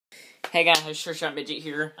Hey guys, Sure Shot Midget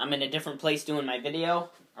here. I'm in a different place doing my video.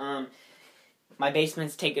 My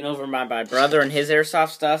basement's taken over by my brother and his airsoft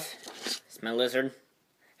stuff. It's my lizard.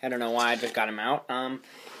 I don't know why I just got him out.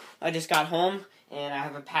 I just got home and I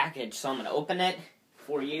have a package, so I'm gonna open it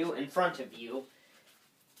for you in front of you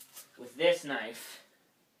with this knife.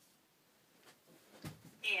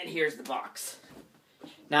 And here's the box.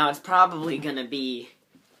 Now it's probably gonna be.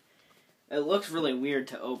 It looks really weird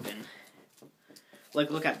to open.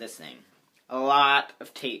 Look at this thing. A lot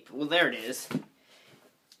of tape. Well, there it is.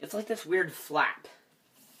 It's like this weird flap.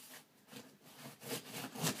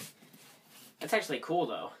 That's actually cool,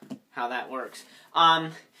 though, how that works.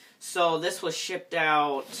 So this was shipped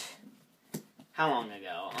out, how long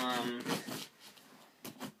ago?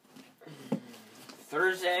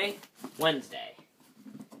 Thursday? Wednesday.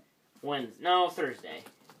 No, Thursday.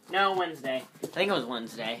 No, Wednesday. I think it was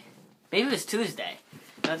Wednesday. Maybe it was Tuesday.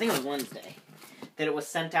 No, I think it was Wednesday. That it was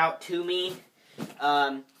sent out to me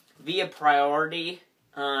via priority,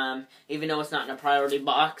 even though it's not in a priority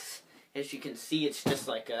box. As you can see, it's just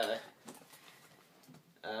like a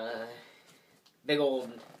big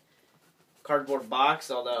old cardboard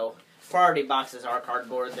box, although priority boxes are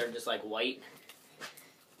cardboard, they're just like white.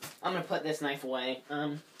 I'm going to put this knife away.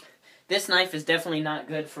 This knife is definitely not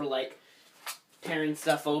good for like tearing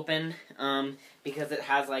stuff open, because it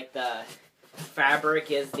has like the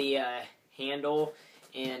fabric is the handle,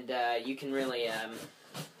 and you can really,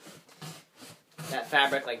 that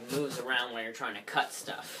fabric like moves around when you're trying to cut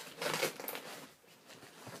stuff.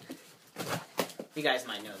 You guys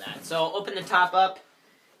might know that. So open the top up.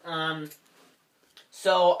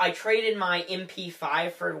 So I traded my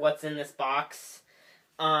MP5 for what's in this box.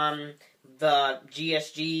 The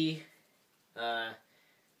GSG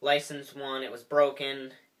licensed one, it was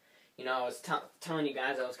broken. You know, I was telling you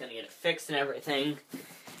guys I was going to get it fixed and everything.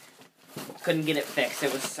 Couldn't get it fixed.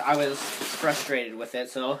 I was frustrated with it.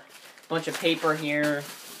 So, a bunch of paper here,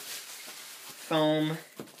 foam,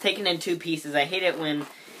 taken in two pieces. I hate it when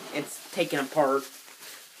it's taken apart,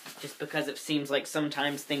 just because it seems like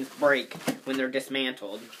sometimes things break when they're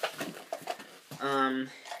dismantled.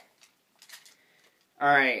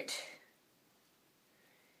 Alright.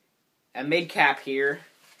 A mid-cap here.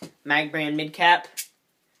 Mag brand mid-cap.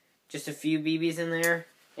 Just a few BBs in there.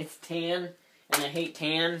 It's tan, and I hate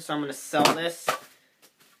tan, so I'm going to sell this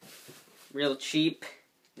real cheap.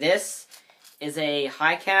 This is a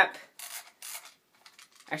high cap.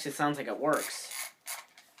 Actually, sounds like it works.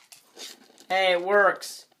 Hey, it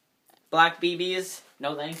works. Black BBs.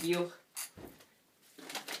 No, thank you.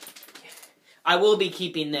 I will be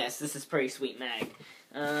keeping this. This is pretty sweet mag.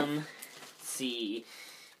 Let's see.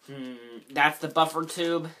 That's the buffer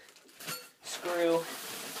tube. Screw.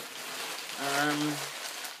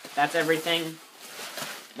 That's everything.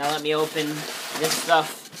 Now let me open this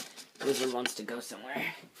stuff. Wizard wants to go somewhere.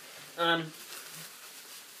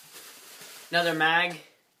 Another mag.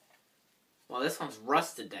 Well, this one's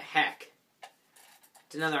rusted to heck.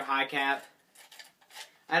 It's another high cap.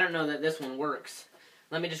 I don't know that this one works.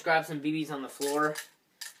 Let me just grab some BBs on the floor.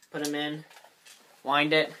 Put them in.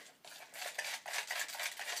 Wind it.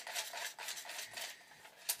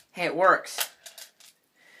 Hey, it works.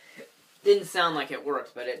 Didn't sound like it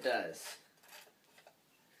works, but it does.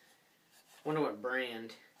 Wonder what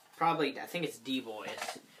brand. Probably, I think it's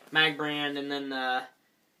D-Boys. Mag brand, and then the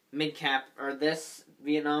mid-cap, or this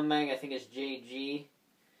Vietnam mag, I think it's JG.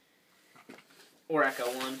 Or Echo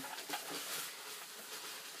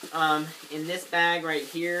 1. In this bag right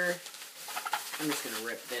here, I'm just going to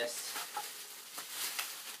rip this.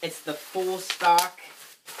 It's the full stock.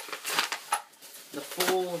 The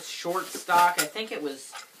full short stock. I think it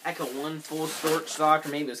was Echo 1 full short stock, or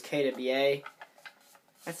maybe it was KWA.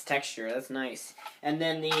 That's texture, that's nice. And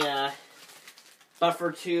then the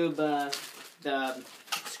buffer tube, the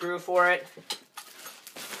screw for it.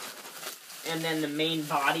 And then the main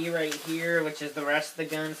body right here, which is the rest of the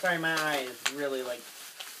gun. Sorry, my eye is really, like,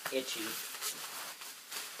 itchy.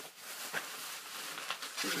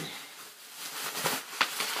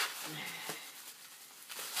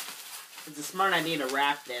 It's a smart idea to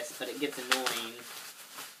wrap this, but it gets annoying.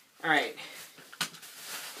 Alright.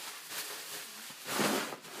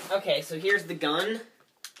 Okay, so here's the gun.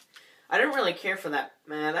 I don't really care for that.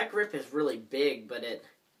 Man, that grip is really big, but it...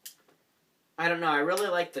 I don't know, I really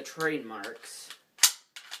like the trademarks.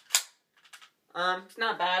 It's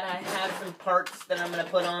not bad. I have some parts that I'm going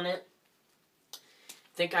to put on it. I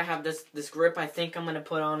think I have this grip I think I'm going to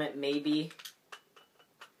put on it, maybe.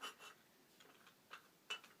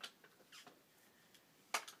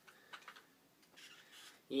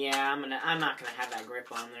 Yeah, I'm not gonna have that grip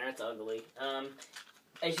on there. It's ugly.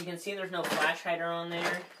 as you can see, there's no flash hider on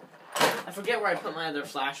there. I forget where I put my other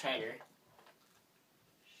flash hider.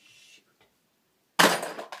 Shoot.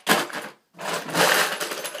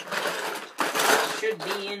 It should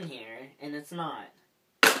be in here, and it's not.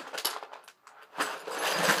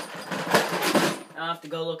 I'll have to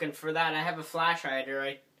go looking for that. I have a flash hider.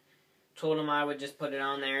 I told him I would just put it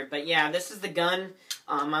on there. But yeah, this is the gun.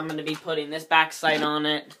 I'm going to be putting this back sight on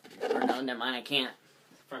it. Or no, never mind, I can't.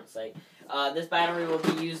 Front sight. This battery will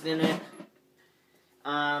be used in it.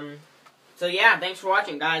 So yeah, thanks for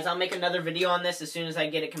watching, guys. I'll make another video on this as soon as I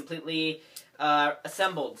get it completely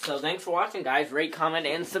assembled. So thanks for watching, guys. Rate, comment,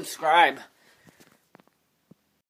 and subscribe.